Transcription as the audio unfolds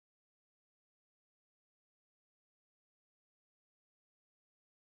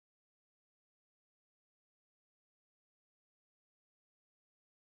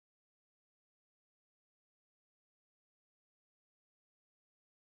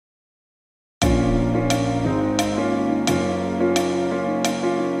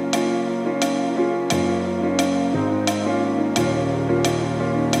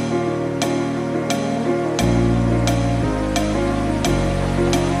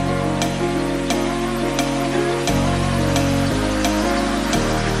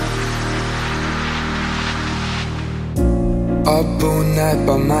up all night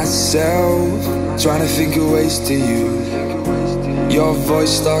by myself, trying to think of ways to you. Your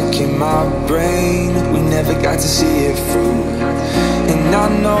voice stuck in my brain, we never got to see it through. And I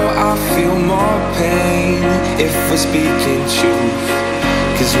know I feel more pain if we're speaking truth.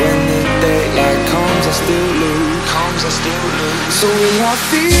 Cause when the daylight comes I still lose. So will I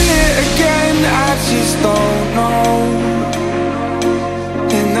feel it again? I just don't know.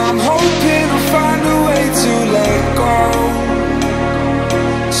 And I'm hoping I'll find a way to let go.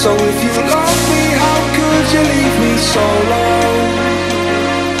 So if you love me, how could you leave me so low?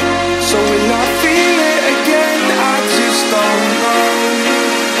 So will I feel it again? I just don't know.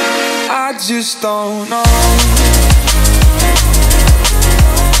 I just don't know.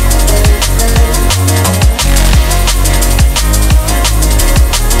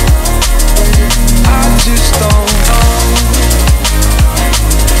 I just don't know.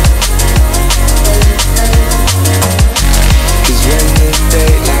 Cause when the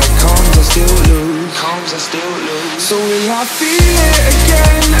daylight comes I still lose. So will I feel it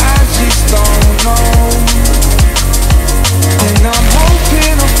again? I just don't know. And I'm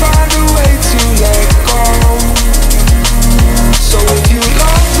hoping I'll find a way to let go. So if you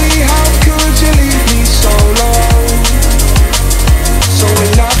love me, how could you leave me so low? So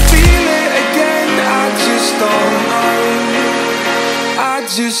will I feel it again? I just don't know. I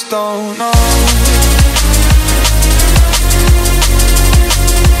just don't know.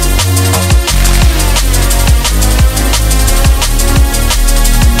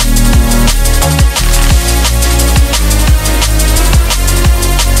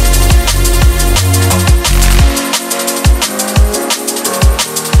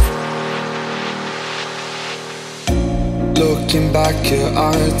 Looking back at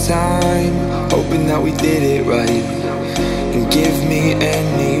our time, hoping that we did it right. And give me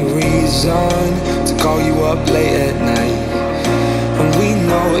any reason to call you up late at night. And we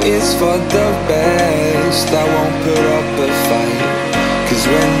know it's for the best, I won't put up a fight. Cause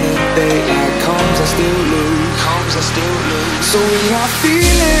when the daylight comes I still lose. So will I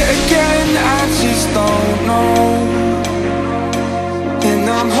feel it again? I just don't know. And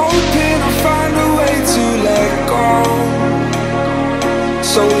I'm hoping I'll find a way to let go.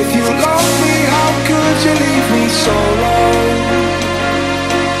 So if you love me, how could you leave me so low?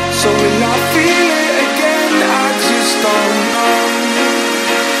 So will I feel it again? I just don't know.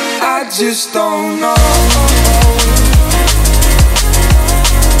 I just don't know.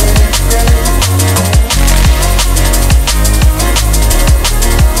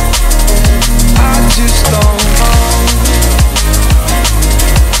 I just don't know.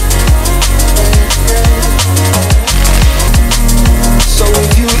 So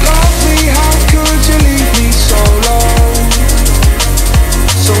if you love me, how could you leave me so low?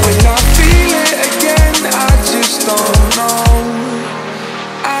 So will I feel it again? I just don't know.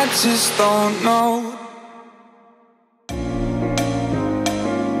 I just don't know.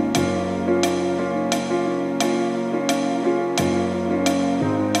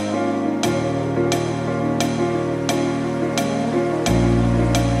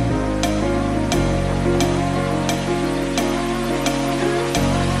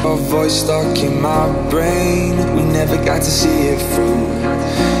 Your voice stuck in my brain, we never got to see it through.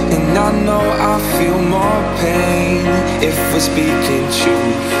 And I know I feel more pain if we're speaking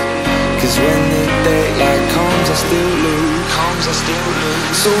truth. Cause when the daylight comes I still lose.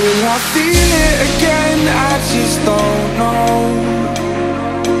 So will I feel it again? I just don't know.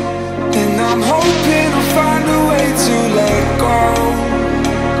 And I'm hoping I'll find a way to let go.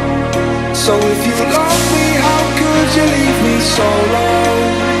 So if you love me, how could you leave me so low?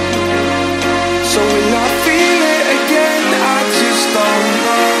 So will I feel it again? I just don't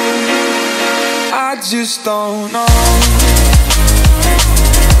know. I just don't know.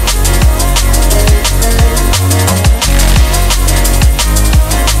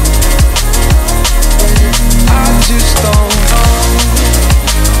 I just don't know.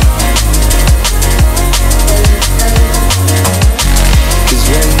 Cause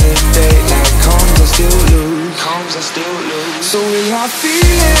when the daylight comes I still lose. So will I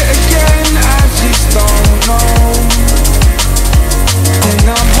feel it again? I just don't know. And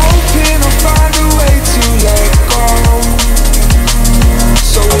I'm hoping I'll find a way to let go.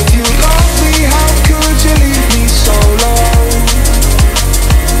 So if you love me, how could you leave me so low?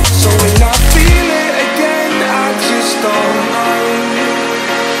 So will I feel it again? I just don't know.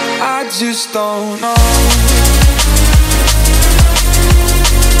 I just don't know.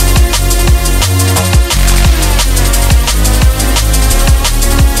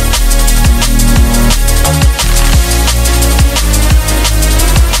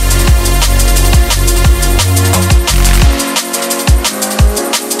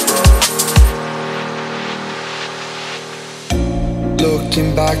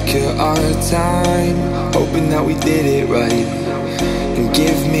 back at our time, hoping that we did it right. And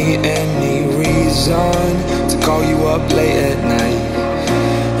give me any reason to call you up late at night.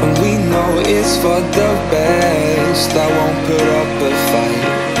 And we know it's for the best, I won't put up a fight.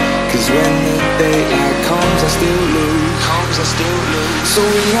 Cause when the daylight comes, I still lose. So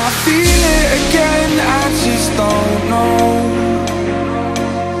will I feel it again? I just don't know.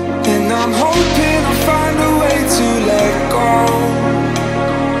 And I'm hoping I'll find a way to let go.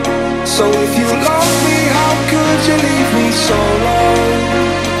 So if you love me, how could you leave me so low?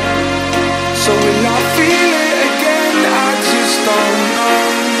 So will I feel it again? I just don't know.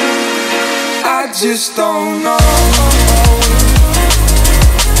 I just don't know.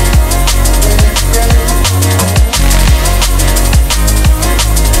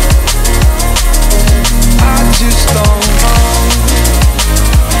 Just don't know.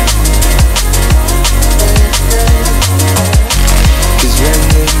 Cause when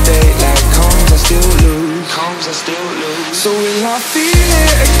the daylight comes, I still lose. So will I feel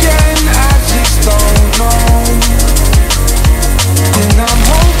it again? I just don't know. And I'm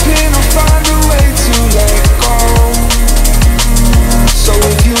hoping I'll find a way to let go. So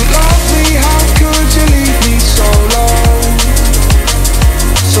if you love me, how could you leave me so low?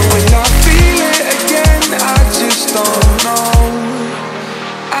 So will I feel it again? I just don't know.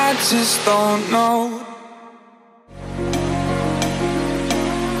 I just don't know.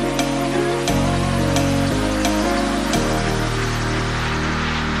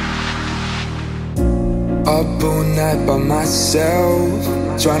 Up all night by myself,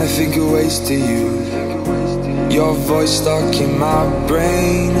 trying to think of ways to use your voice stuck in my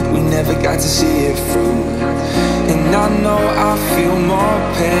brain. We never got to see it through. And I know I feel more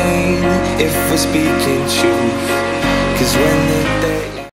pain if we're speaking truth. Cause when the day